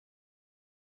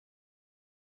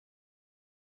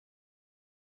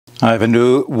I have a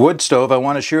new wood stove I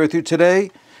want to share with you today.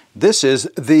 This is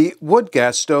the wood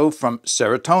gas stove from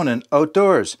Serotonin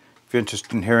Outdoors. If you're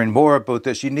interested in hearing more about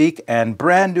this unique and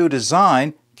brand new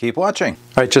design, keep watching.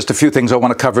 All right, just a few things I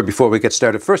want to cover before we get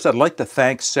started. First, I'd like to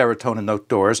thank Serotonin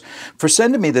Outdoors for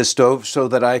sending me this stove so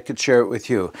that I could share it with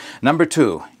you. Number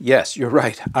two, yes, you're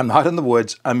right. I'm not in the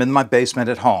woods. I'm in my basement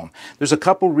at home. There's a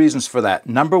couple reasons for that.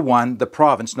 Number one, the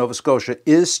province, Nova Scotia,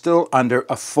 is still under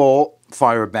a full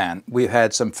fire ban. We've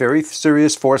had some very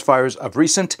serious forest fires of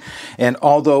recent, and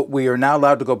although we are now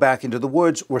allowed to go back into the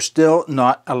woods, we're still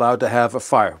not allowed to have a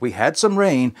fire. We had some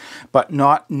rain, but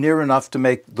not near enough to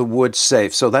make the woods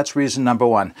safe. So that's reason number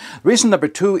one. Reason number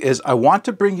two is I want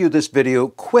to bring you this video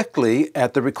quickly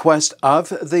at the request of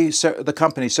the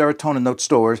company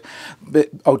Serotonin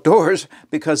Outdoors,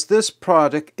 because this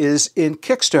product is in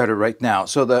Kickstarter right now.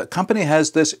 So the company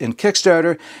has this in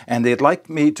Kickstarter, and they'd like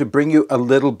me to bring you a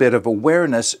little bit of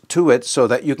awareness to it so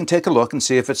that you can take a look and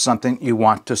see if it's something you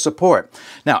want to support.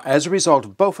 Now, as a result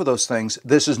of both of those things,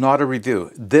 this is not a review.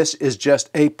 This is just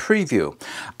a preview.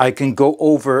 I can go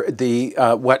over the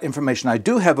what information I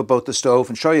do have about the stove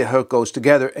and show you how it goes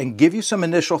together and give you some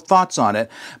initial thoughts on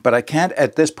it, but I can't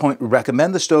at this point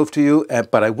recommend the stove to you,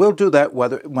 but I will do that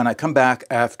when I come back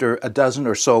after a dozen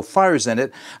or so fires in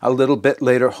it a little bit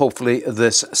later, hopefully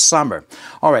this summer.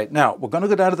 All right, now we're going to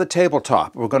go down to the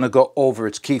tabletop. We're going to go over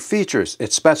its key features,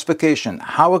 its specification,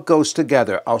 how it goes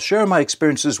together. I'll share my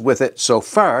experiences with it so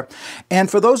far. And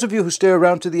for those of you who stay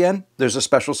around to the end, there's a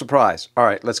special surprise. All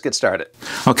right, let's get started.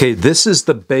 Okay, this is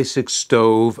the basic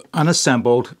stove,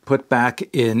 unassembled, put back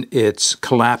in its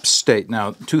collapsed state.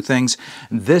 Now, two things.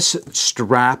 This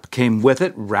strap came with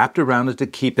it, wrapped around it to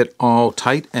keep it all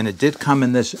tight, and it did come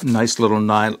in this nice little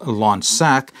nylon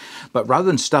sack. But rather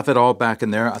than stuff it all back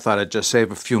in there, I thought I'd just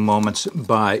save a few moments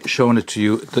by showing it to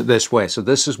you this way. So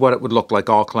this is what it would look like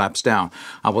all collapsed down.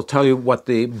 I will tell you what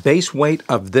the base weight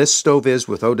of this stove is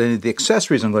without any of the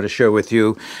accessories I'm going to share with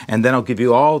you, and then I'll give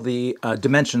you all the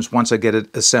dimensions once I get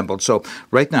it assembled. So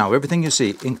right now, everything you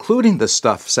see, including the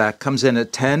stuff sack, comes in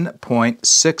at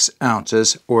 10.6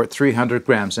 ounces or 300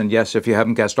 grams. And yes, if you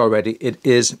haven't guessed already, it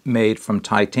is made from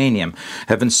titanium.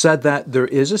 Having said that, there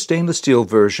is a stainless steel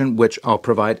version, which I'll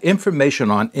provide information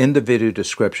on in the video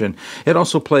description. It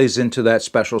also plays into that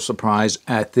special surprise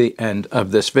at the end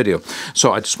of this video.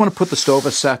 So I just want to put the stove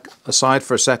aside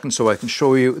for a second so I can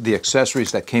show you the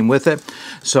accessories that came with it.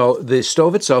 So the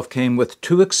stove itself came with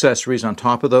two accessories on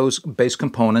top of those base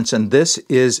components, and this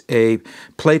is a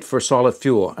plate for solid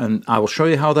fuel. And I will show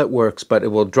you how that works, but it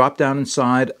will drop down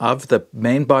inside of the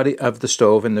main body of the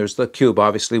stove, and there's the cube,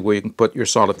 obviously, where you can put your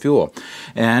solid fuel.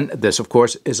 And this, of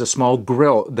course, is a small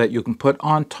grill that you can put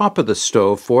on top of the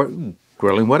stove for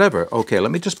grilling whatever. Okay,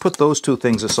 let me just put those two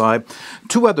things aside.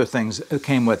 Two other things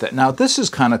came with it. Now, this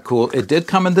is kind of cool. It did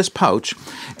come in this pouch,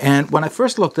 and when I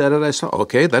first looked at it, I saw,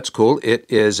 okay, that's cool. It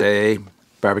is a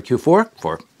barbecue fork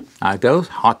for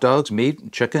hot dogs,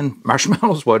 meat, chicken,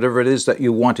 marshmallows, whatever it is that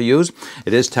you want to use.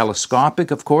 It is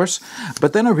telescopic, of course,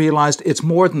 but then I realized it's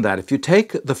more than that. If you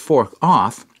take the fork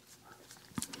off,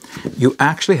 you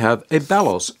actually have a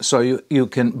bellows, so you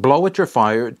can blow at your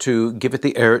fire to give it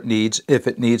the air it needs if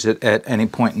it needs it at any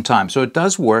point in time. So it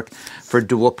does work for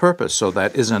dual purpose, so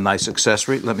that is a nice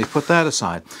accessory. Let me put that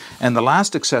aside. And the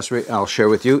last accessory I'll share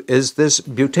with you is this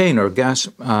butane or gas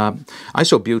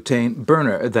isobutane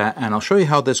burner, and I'll show you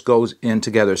how this goes in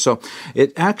together. So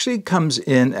it actually comes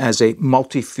in as a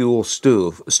multi-fuel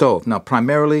stove. Now,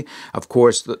 primarily, of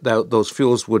course, those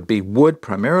fuels would be wood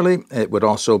primarily. It would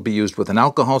also be used with an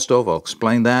alcohol stove. I'll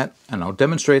explain that, and I'll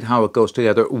demonstrate how it goes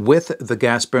together with the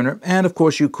gas burner. And of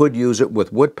course, you could use it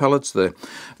with wood pellets. The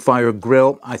fire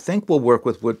grill, I think, will work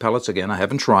with wood pellets. Again, I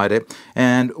haven't tried it.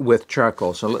 And with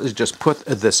charcoal. So let's just put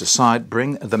this aside,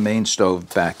 bring the main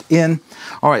stove back in.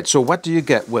 All right, so what do you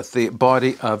get with the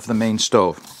body of the main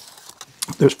stove?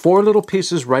 There's four little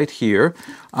pieces right here.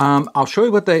 I'll show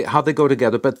you how they go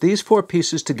together, but these four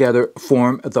pieces together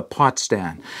form the pot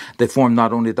stand. They form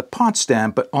not only the pot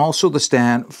stand, but also the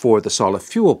stand for the solid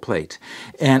fuel plate.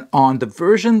 And on the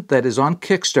version that is on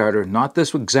Kickstarter, not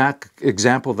this exact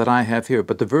example that I have here,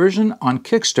 but the version on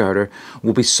Kickstarter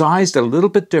will be sized a little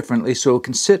bit differently so it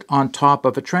can sit on top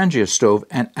of a Trangia stove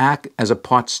and act as a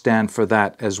pot stand for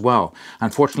that as well.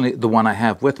 Unfortunately, the one I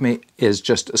have with me is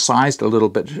just sized a little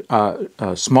bit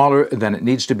smaller than it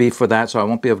needs to be for that, so I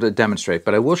won't be able to demonstrate,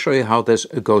 but I will show you how this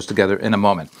goes together in a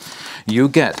moment. You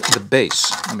get the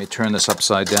base. Let me turn this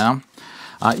upside down.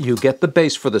 You get the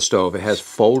base for the stove. It has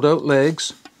fold-out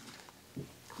legs,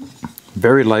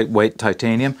 Very lightweight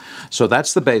titanium. So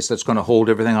that's the base that's going to hold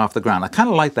everything off the ground. I kind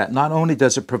of like that. Not only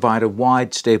does it provide a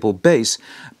wide, stable base,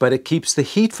 but it keeps the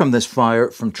heat from this fire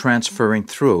from transferring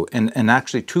through. And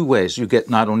actually two ways. You get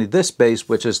not only this base,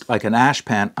 which is like an ash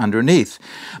pan underneath,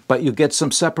 but you get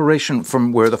some separation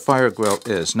from where the fire grill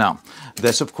is. Now,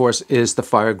 this, of course, is the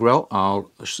fire grill.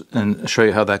 I'll show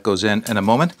you how that goes in a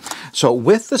moment. So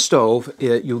with the stove,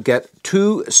 you get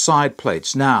two side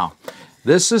plates. Now,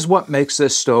 this is what makes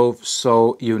this stove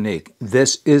so unique.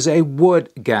 This is a wood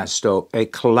gas stove, a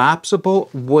collapsible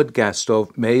wood gas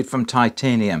stove made from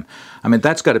titanium. I mean,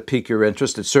 that's got to pique your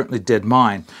interest. It certainly did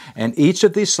mine. And each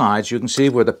of these sides, you can see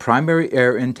where the primary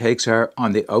air intakes are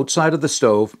on the outside of the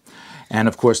stove. And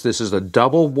of course, this is a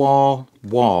double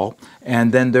wall,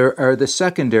 and then there are the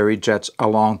secondary jets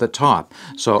along the top.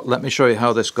 So let me show you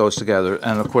how this goes together.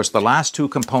 And of course, the last two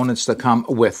components that come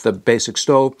with the basic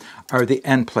stove are the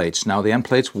end plates. Now, the end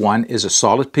plates, one is a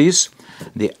solid piece.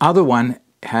 The other one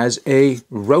has a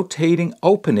rotating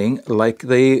opening like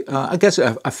the, I guess,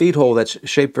 a feed hole that's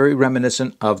shaped very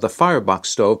reminiscent of the firebox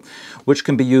stove, which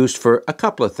can be used for a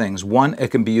couple of things. One, it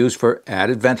can be used for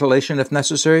added ventilation if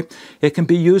necessary. It can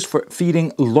be used for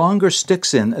feeding longer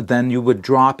sticks in than you would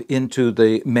drop into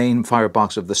the main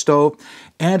firebox of the stove.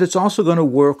 And it's also going to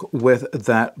work with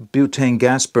that butane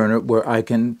gas burner where I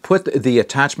can put the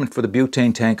attachment for the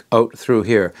butane tank out through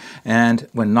here. And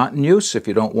when not in use, if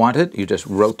you don't want it, you just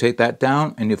rotate that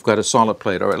down and you've got a solid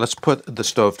plate. All right, let's put the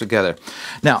stove together.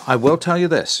 Now, I will tell you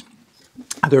this.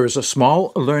 There is a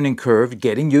small learning curve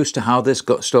getting used to how this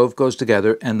stove goes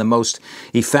together and the most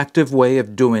effective way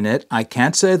of doing it. I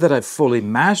can't say that I've fully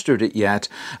mastered it yet,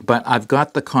 but I've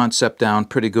got the concept down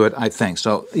pretty good, I think.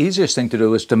 So the easiest thing to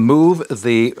do is to move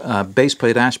the base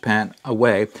plate ash pan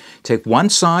away. Take one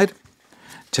side,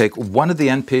 take one of the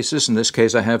end pieces. In this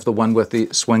case, I have the one with the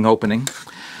swing opening.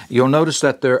 You'll notice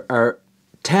that there are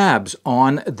tabs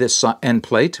on this end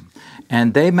plate,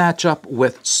 and they match up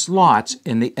with slots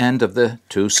in the end of the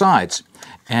two sides.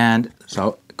 And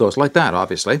so it goes like that,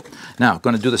 obviously. Now, I'm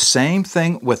going to do the same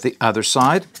thing with the other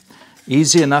side.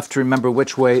 Easy enough to remember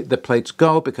which way the plates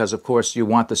go because, of course, you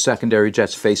want the secondary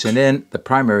jets facing in, the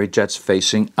primary jets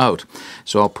facing out.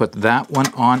 So I'll put that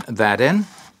one on that end.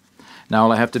 Now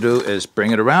all I have to do is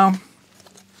bring it around,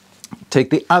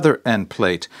 take the other end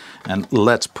plate, and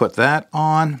let's put that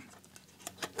on.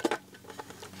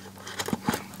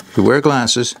 You wear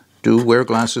glasses. Do wear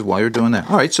glasses while you're doing that.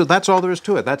 All right, so that's all there is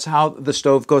to it. That's how the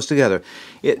stove goes together.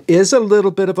 It is a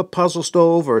little bit of a puzzle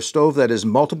stove or a stove that is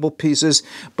multiple pieces,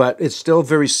 but it's still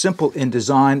very simple in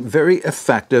design, very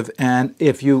effective. And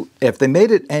if they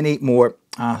made it any more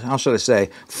how should I say,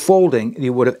 folding,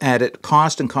 you would have added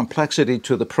cost and complexity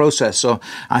to the process. So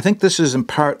I think this is in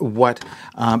part what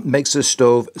makes this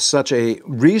stove such a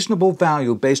reasonable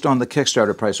value based on the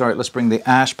Kickstarter price. All right, let's bring the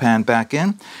ash pan back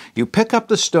in. You pick up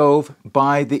the stove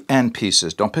by the end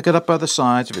pieces. Don't pick it up by the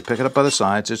sides. If you pick it up by the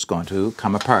sides, it's going to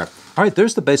come apart. All right,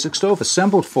 there's the basic stove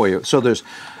assembled for you. So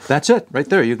that's it right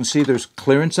there. You can see there's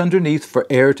clearance underneath for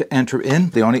air to enter in.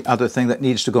 The only other thing that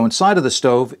needs to go inside of the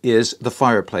stove is the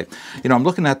fire plate. You know, I'm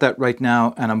looking at that right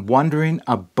now and I'm wondering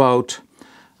about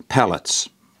pellets.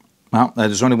 Well,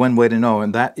 there's only one way to know,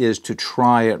 and that is to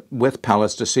try it with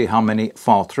pellets to see how many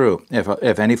fall through.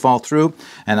 If any fall through,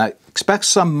 and I expect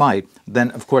some might,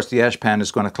 then of course the ash pan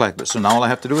is going to collect it. So now all I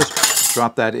have to do is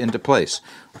drop that into place.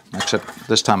 Except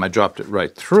this time I dropped it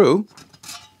right through.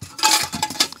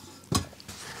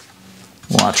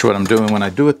 Watch what I'm doing when I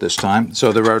do it this time.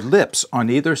 So there are lips on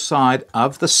either side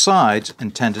of the sides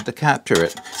intended to capture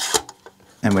it.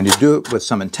 And when you do it with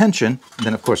some intention,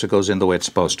 then of course it goes in the way it's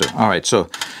supposed to. All right, so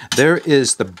there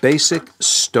is the basic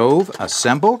stove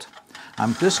assembled.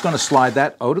 I'm just going to slide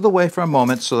that out of the way for a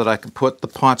moment so that I can put the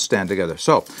pot stand together.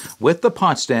 So with the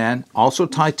pot stand, also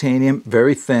titanium,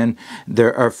 very thin,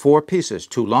 there are 4 pieces,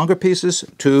 2 longer pieces,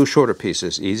 2 shorter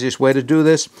pieces. Easiest way to do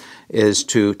this is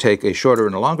to take a shorter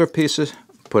and a longer pieces,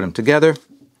 put them together,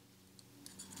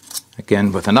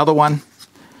 again with another one,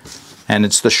 and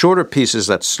it's the shorter pieces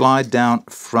that slide down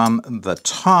from the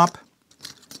top,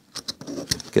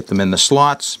 get them in the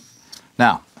slots.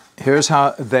 Now, here's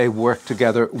how they work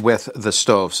together with the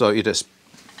stove. So you just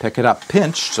pick it up,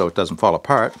 pinch, so it doesn't fall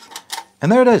apart. And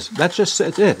there it is. That's just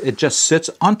it. It just sits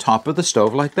on top of the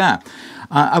stove like that.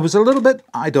 I was a little bit,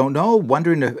 I don't know,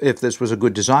 wondering if this was a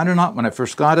good design or not when I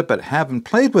first got it, but having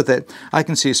played with it, I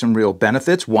can see some real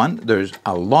benefits. One, there's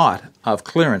a lot of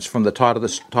clearance from the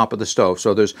top of the stove,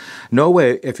 so there's no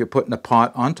way if you're putting a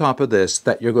pot on top of this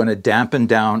that you're going to dampen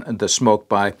down the smoke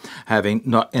by having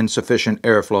not insufficient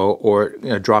airflow or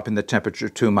dropping the temperature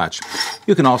too much.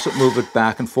 You can also move it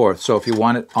back and forth, so if you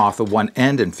want it off of one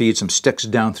end and feed some sticks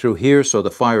down through here so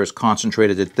the fire is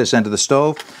concentrated at this end of the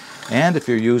stove, and if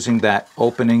you're using that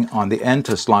opening on the end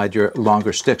to slide your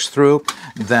longer sticks through,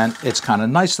 then it's kind of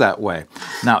nice that way.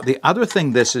 Now, the other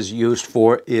thing this is used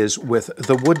for is with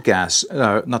the wood gas,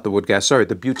 not the wood gas, sorry,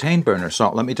 the butane burner.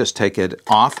 So let me just take it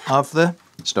off of the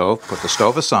stove, put the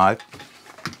stove aside,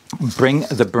 bring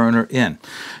the burner in.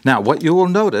 Now, what you will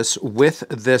notice with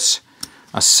this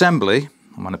assembly,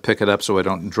 I'm going to pick it up so I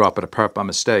don't drop it apart by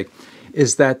mistake,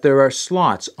 is that there are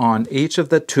slots on each of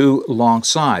the two long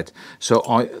sides. So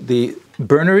the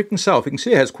burner itself, you can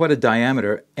see it has quite a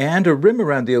diameter and a rim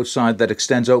around the outside that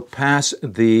extends out past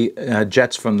the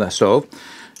jets from the stove.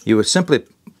 You would simply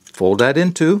fold that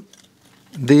into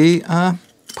the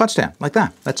pot stand like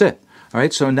that. That's it. All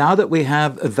right, so now that we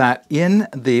have that in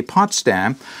the pot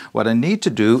stand, what I need to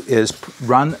do is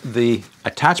run the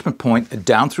attachment point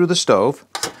down through the stove.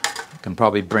 I can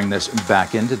probably bring this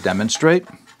back in to demonstrate.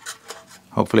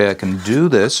 Hopefully I can do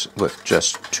this with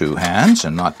just two hands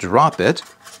and not drop it.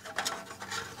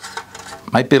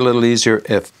 Might be a little easier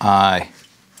if I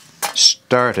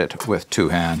start it with two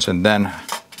hands and then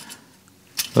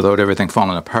without everything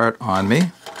falling apart on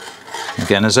me.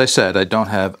 Again, as I said, I don't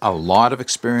have a lot of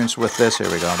experience with this.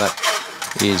 Here we go,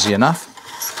 that's easy enough.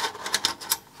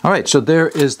 All right, so there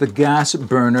is the gas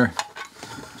burner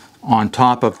on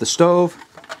top of the stove.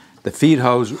 The feed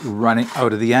hose running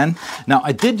out of the end. Now,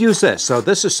 I did use this, so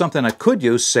this is something I could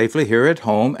use safely here at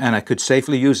home, and I could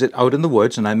safely use it out in the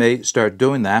woods, and I may start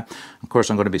doing that. Of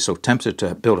course, I'm going to be so tempted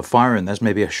to build a fire in this.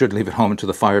 Maybe I should leave it home until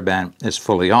the fire ban is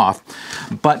fully off.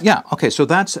 But yeah, okay, so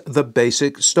that's the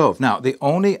basic stove. Now, the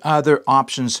only other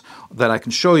options that I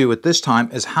can show you at this time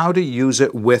is how to use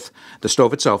it with the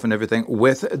stove itself and everything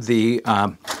with the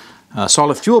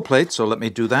solid fuel plate. So let me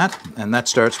do that, and that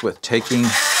starts with taking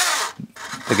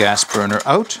the gas burner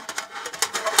out,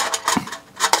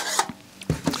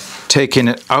 taking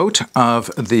it out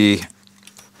of the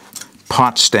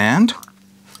pot stand.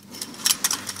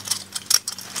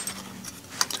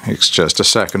 Takes just a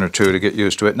second or two to get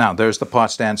used to it. Now, there's the pot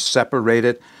stand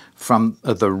separated from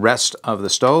the rest of the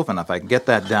stove, and if I can get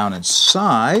that down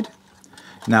inside,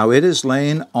 now it is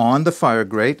laying on the fire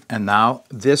grate, and now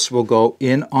this will go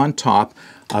in on top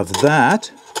of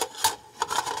that.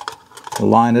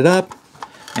 Line it up,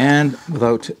 and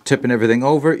without tipping everything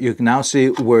over, you can now see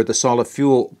where the solid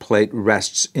fuel plate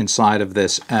rests inside of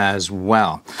this as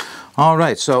well. All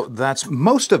right, so that's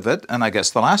most of it, and I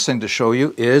guess the last thing to show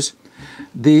you is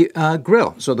the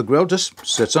grill. So the grill just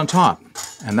sits on top,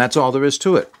 and that's all there is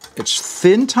to it. It's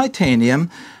thin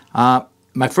titanium.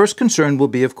 My first concern will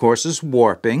be, of course, is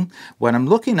warping. What I'm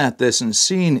looking at this and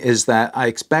seeing is that I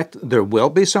expect there will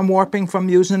be some warping from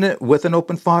using it with an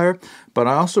open fire, but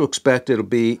I also expect it'll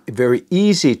be very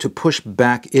easy to push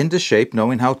back into shape,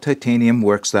 knowing how titanium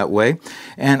works that way.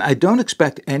 And I don't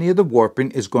expect any of the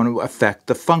warping is going to affect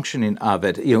the functioning of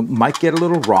it. You might get a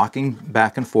little rocking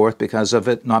back and forth because of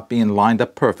it not being lined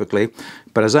up perfectly.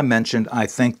 But as I mentioned, I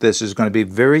think this is going to be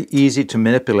very easy to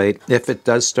manipulate if it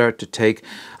does start to take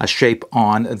a shape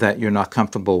on that you're not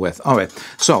comfortable with. All right,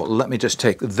 so let me just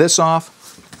take this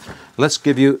off. Let's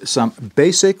give you some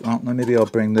basic, well, maybe I'll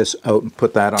bring this out and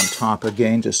put that on top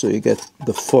again just so you get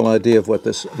the full idea of what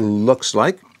this looks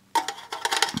like.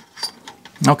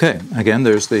 Okay, again,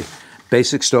 there's the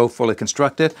basic stove fully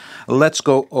constructed. Let's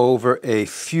go over a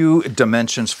few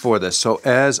dimensions for this. So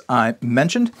as I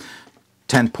mentioned,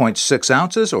 10.6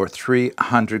 ounces or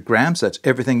 300 grams. That's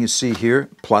everything you see here,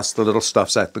 plus the little stuff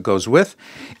sack that goes with.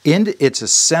 In its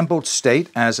assembled state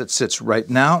as it sits right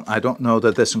now, I don't know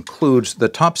that this includes the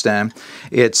top stand.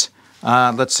 It's,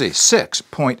 let's see,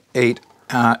 6.8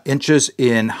 inches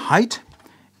in height.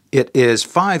 It is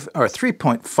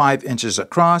 3.5 inches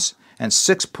across and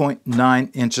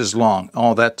 6.9 inches long.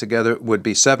 All that together would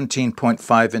be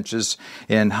 17.5 inches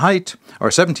in height, or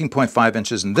 17.5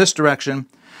 inches in this direction.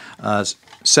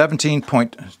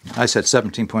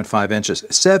 17.5 inches,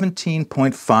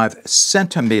 17.5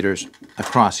 centimeters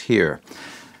across here,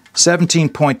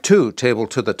 17.2 table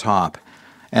to the top,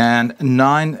 and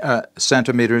 9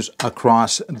 centimeters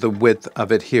across the width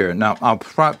of it here. Now, I'll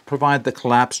provide the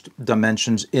collapsed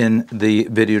dimensions in the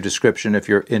video description if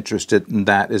you're interested in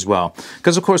that as well.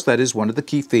 Because, of course, that is one of the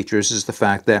key features, is the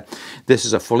fact that this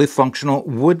is a fully functional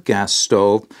wood gas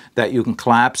stove that you can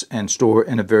collapse and store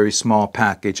in a very small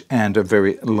package and a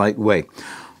very lightweight.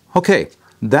 Okay,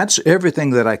 that's everything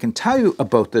that I can tell you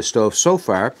about this stove so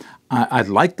far. I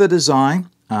like the design.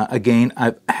 Again,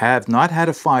 I have not had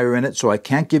a fire in it, so I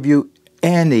can't give you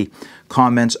any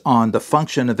comments on the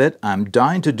function of it. I'm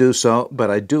dying to do so,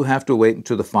 but I do have to wait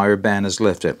until the fire ban is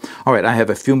lifted. All right, I have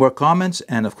a few more comments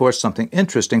and, of course, something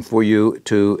interesting for you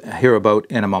to hear about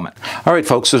in a moment. All right,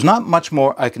 folks, there's not much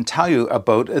more I can tell you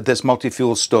about this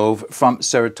multi-fuel stove from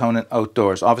Serotonin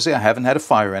Outdoors. Obviously, I haven't had a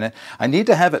fire in it. I need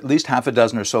to have at least half a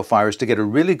dozen or so fires to get a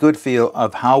really good feel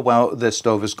of how well this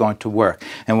stove is going to work.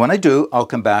 And when I do, I'll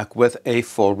come back with a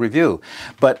full review.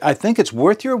 But I think it's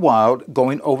worth your while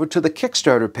going over to the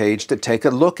Kickstarter page to take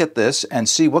a look at this and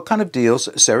see what kind of deals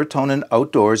Serotonin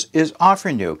Outdoors is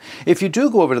offering you. If you do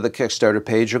go over to the Kickstarter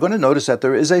page, you're going to notice that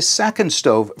there is a second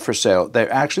stove for sale.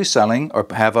 They're actually selling, or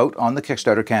have out on the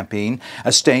Kickstarter campaign,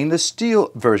 a stainless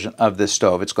steel version of this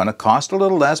stove. It's going to cost a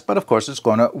little less, but of course it's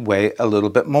going to weigh a little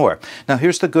bit more. Now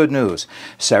here's the good news.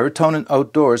 Serotonin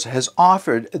Outdoors has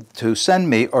offered to send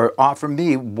me, or offer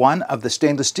me, one of the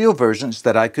stainless steel versions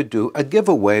that I could do a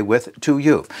giveaway with to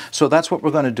you. So that's what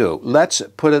we're going to do. Let's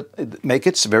make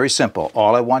it very simple.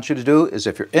 All I want you to do is,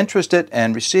 if you're interested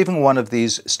in receiving one of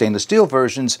these stainless steel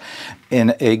versions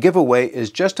in a giveaway, is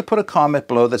just to put a comment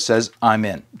below that says, I'm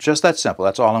in. Just that simple.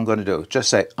 That's all I'm going to do. Just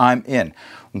say, I'm in.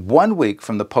 1 week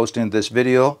from the posting of this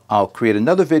video, I'll create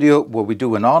another video where we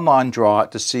do an online draw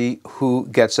to see who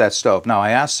gets that stove. Now, I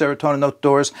asked Serotonin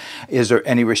Outdoors, is there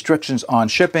any restrictions on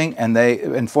shipping? And they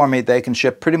inform me they can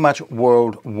ship pretty much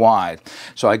worldwide.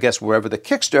 So I guess wherever the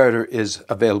Kickstarter is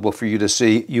available for you to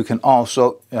see, you can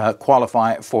also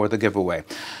qualify for the giveaway.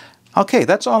 Okay,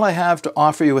 that's all I have to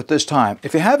offer you at this time.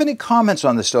 If you have any comments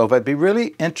on the stove, I'd be really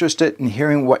interested in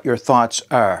hearing what your thoughts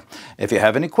are. If you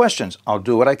have any questions, I'll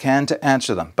do what I can to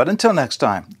answer them. But until next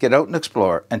time, get out and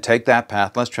explore and take that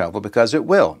path less traveled, because it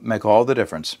will make all the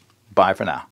difference. Bye for now.